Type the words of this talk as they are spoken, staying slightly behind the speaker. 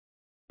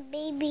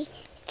Baby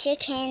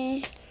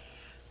chicken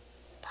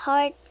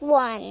part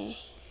 1.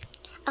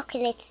 Okay,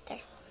 let's start.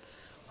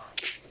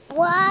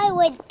 Why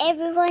would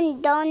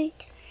everyone don't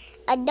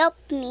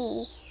adopt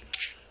me?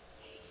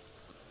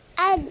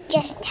 I'll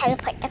just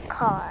teleport the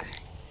car.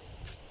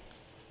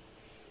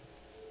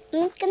 I'm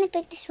not gonna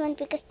pick this one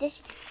because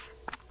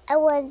I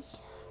was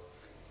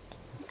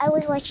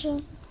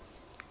watching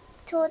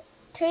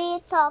three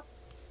top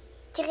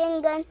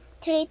chicken gun,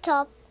 three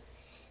top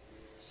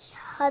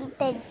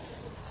haunted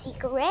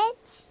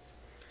secrets.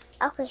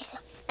 Okay, so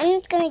I'm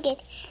not gonna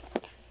get.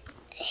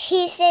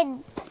 He said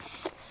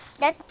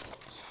that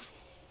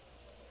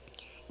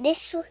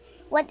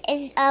what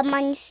is a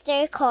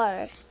monster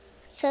car.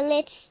 So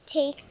let's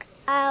take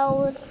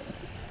out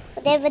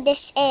whatever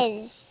this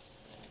is.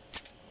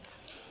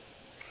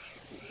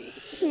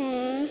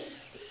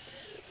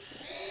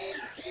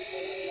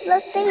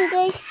 Last time,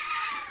 guys,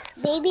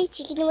 baby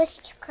chicken was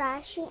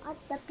crashing at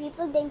the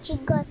people. Then she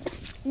got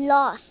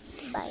lost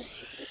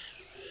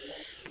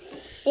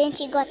Then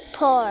she got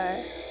poor.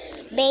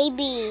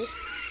 Baby.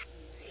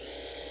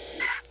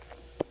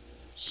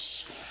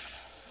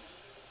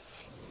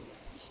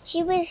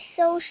 She was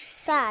so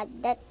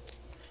sad that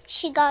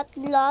she got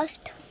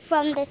lost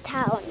from the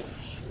town,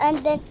 and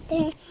that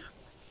the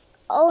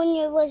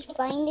owner was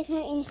finding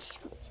her and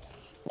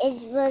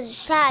was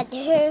sad.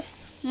 Her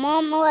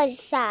mom was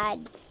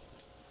sad.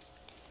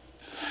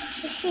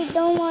 She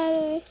don't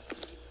want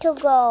to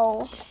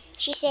go.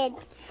 She said,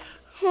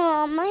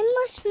 I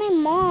miss my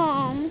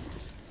mom.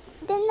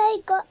 Then I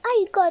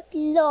got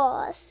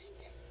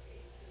lost.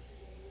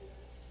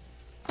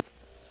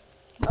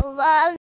 Wow.